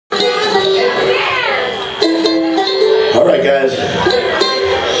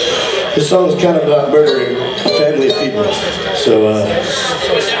This song's kind of about murdering a family of people. So, alright.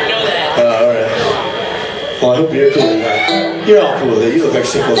 Well, I hope you're cool with that. You're all cool with it. You look like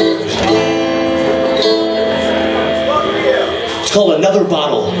sick motherfuckers. It's called Another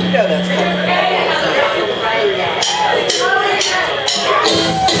Bottle. Yeah, that's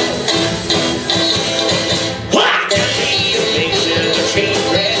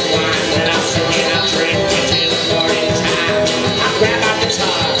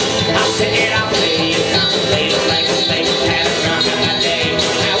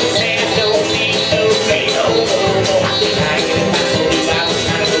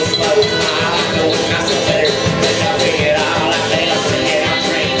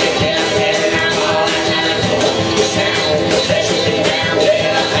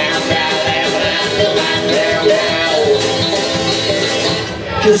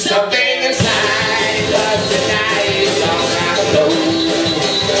Cause something inside was tonight long time ago.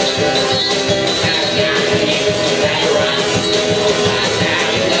 Now you that runs, now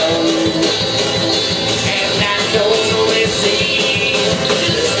you know. And I don't really see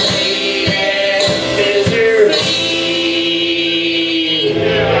this lady misery.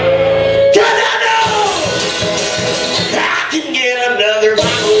 Cause I know I can get another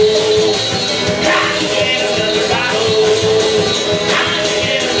bottle. I can get another bottle.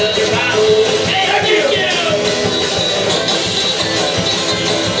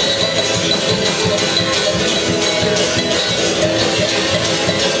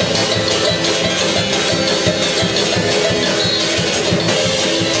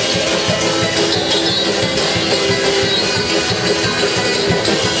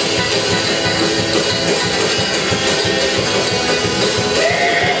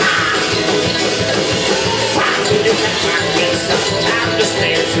 Time to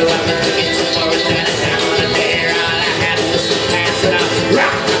spare, so I learned to get too far with that down on the dare. All I had was to pass it on.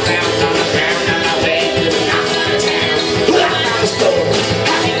 Rock my bound on the ground on my way to the knock on the town. Lock on the store,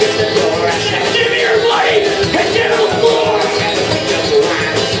 I can get the door. I shout, give me your money and get on the floor. I had to pick up the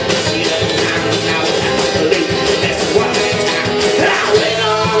lines, see the time, and I was at the police. This is one at a time, and I went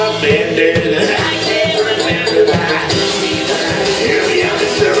on a bender that I can't remember why. Hear me out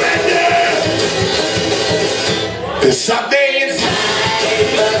and surrender. Cause something inside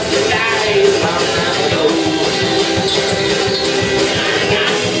was tonight long time ago. I got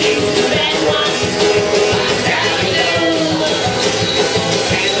used to that once, now you know.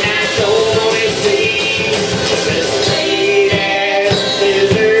 And I don't always see this lady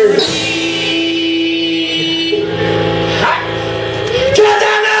misery. Cause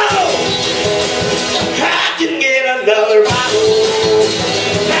I know I can get another bottle.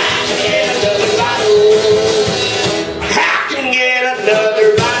 I can get another bottle. Another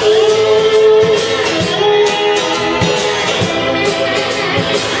bottle.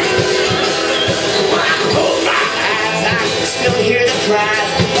 When I close my eyes, I can still hear the cries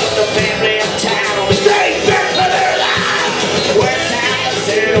of the family in town, straight back for their lives. Where's that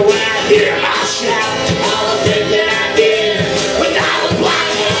when I hear my shout? All the things that I did when I was black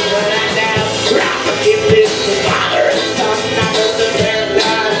and when I down. I forgive this the father and son. I know that they're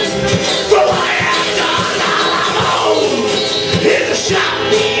done for what I have done all alone. In the shop.